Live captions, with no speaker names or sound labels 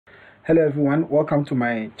Hello everyone, welcome to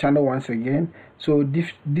my channel once again. So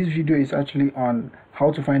this video is actually on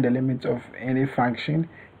how to find the limits of any function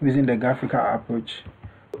using the graphical approach.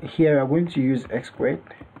 Here we are going to use x squared,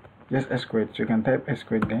 just x squared, so you can type x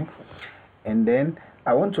squared there. And then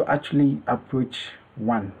I want to actually approach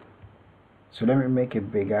 1. So let me make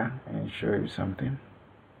it bigger and show you something.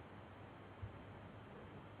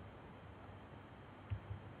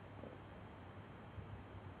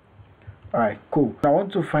 Alright, cool. I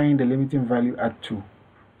want to find the limiting value at 2.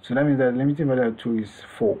 So that means that the limiting value at 2 is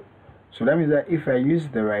 4. So that means that if I use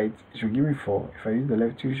the right, it should give me 4. If I use the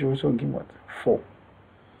left, it should also give me what? 4.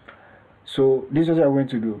 So this is what we are going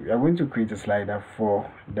to do. We are going to create a slider for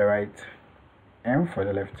the right and for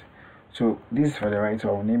the left. So this is for the right,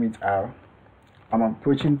 so I'll name it R. I'm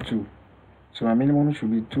approaching 2. So my minimum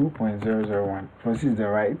should be 2.001. This is the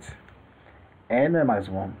right and my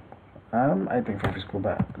maximum. I think for physical,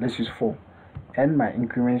 but let's use 4, and my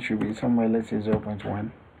increment should be somewhere, let's say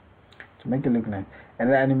 0.1 to make it look nice.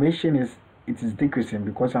 And the animation is decreasing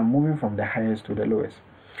because I'm moving from the highest to the lowest.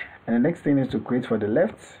 And the next thing is to create for the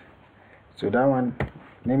left. So that one,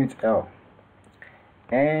 name it L,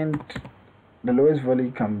 and the lowest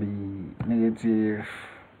value can be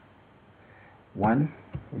 -1,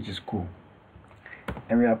 which is cool,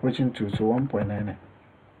 and we are approaching 2, so 1.99.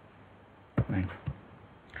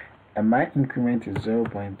 And my increment is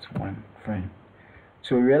 0.1. fine.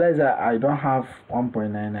 So realize that I don't have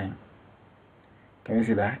 1.99. Can you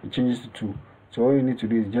see that it changes to 2? So all you need to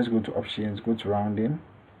do is just go to options, go to rounding,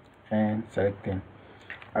 and select 10.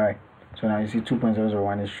 Alright, so now you see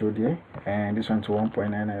 2.001 is showed here, and this one to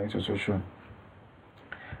 1.99 is also shown.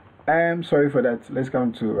 I'm sorry for that. Let's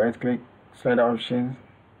come to right click, slider options,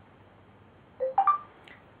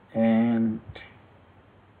 and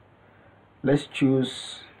let's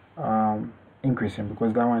choose increasing,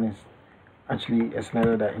 because that one is actually a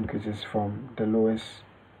slider that increases from the lowest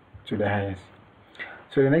to the highest.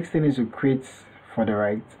 So the next thing is to create for the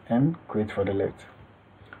right and create for the left.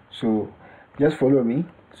 So just follow me.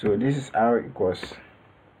 So this is R equals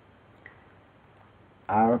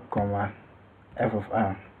R comma f of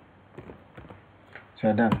R. So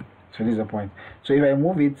you're done. So this is the point. So if I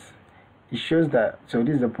move it, it shows that, so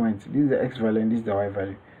this is the point, this is the x value and this is the y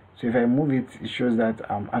value. So if I move it, it shows that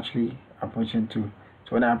I'm actually approaching 2.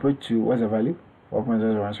 So when I approach 2, what's the value?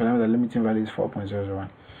 4.001. So now the limiting value is 4.001.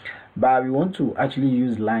 But we want to actually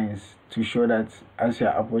use lines to show that as you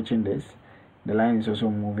are approaching this, the line is also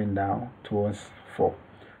moving down towards 4.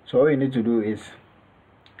 So all you need to do is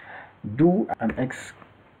do an x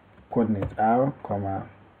coordinate R comma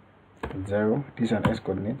 0. This is an x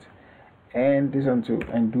coordinate, and this one too,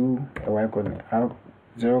 and do a y coordinate R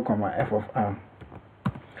 0 comma f of R.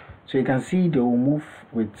 So you can see they will move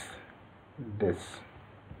with this.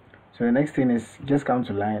 So the next thing is just come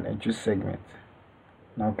to line and choose segment.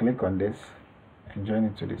 Now click on this and join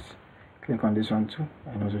it to this. Click on this one too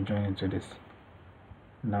and also join it to this.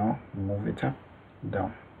 Now move it up,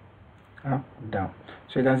 down, up, down.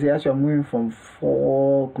 So you can see as you're moving from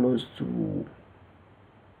 4 close to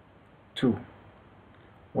 2,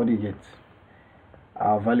 what do you get?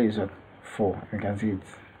 Our value is at 4. You can see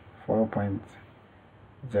it's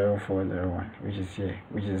 4.0401, which is here,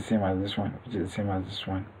 which is the same as this one, which is the same as this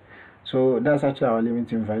one. So that's actually our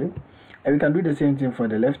limiting value, and we can do the same thing for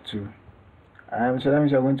the left too. So that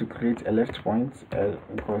means we're going to create a left point, L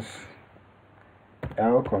equals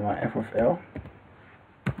L comma f of L,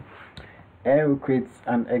 and we'll create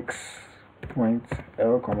an x point,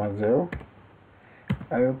 L comma 0.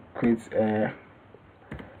 I will create a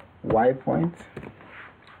y point,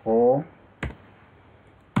 or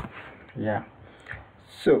yeah.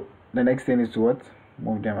 So the next thing is to what?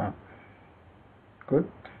 Move them up. Good.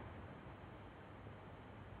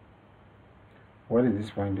 What is this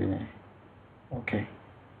point doing? Okay.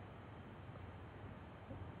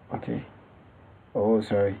 Okay. Oh,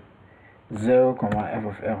 sorry. 0 comma f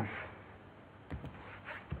of L.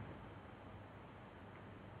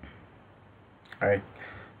 Alright.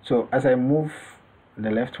 So as I move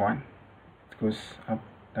the left one, it goes up,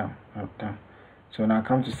 down, up, down. So now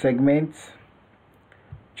come to segment.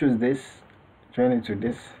 Choose this, join it to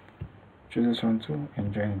this, choose this one too,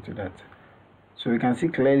 and join it to that. So we can see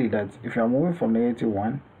clearly that if you are moving from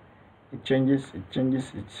 -1, it changes, it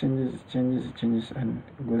changes, it changes, it changes, it changes, and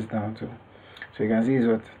it goes down to. So you can see it's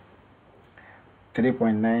what?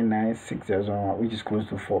 3.99601, which is close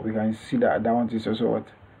to 4. We can see that that one is also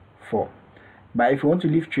what? 4. But if you want to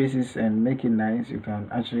leave traces and make it nice, you can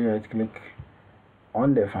actually right click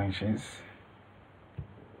on the functions,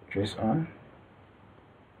 trace on,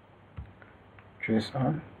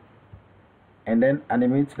 and then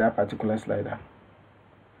animate that particular slider.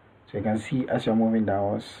 So you can see as you're moving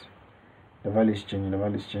downwards, the value is changing, the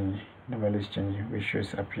value is changing, the value is changing, which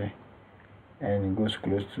shows up here, and it goes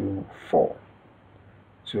close to 4.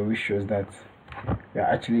 So which shows that we are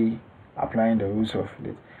actually applying the rules of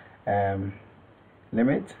the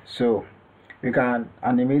limit. So we can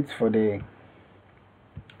animate for the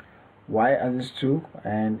y-axis too,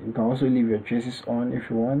 and you can also leave your traces on if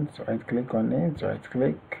you want. So right click on it, right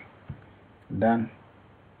click, done.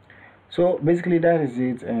 So basically that is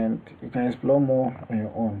it, and you can explore more on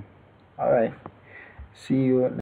your own. All right, see you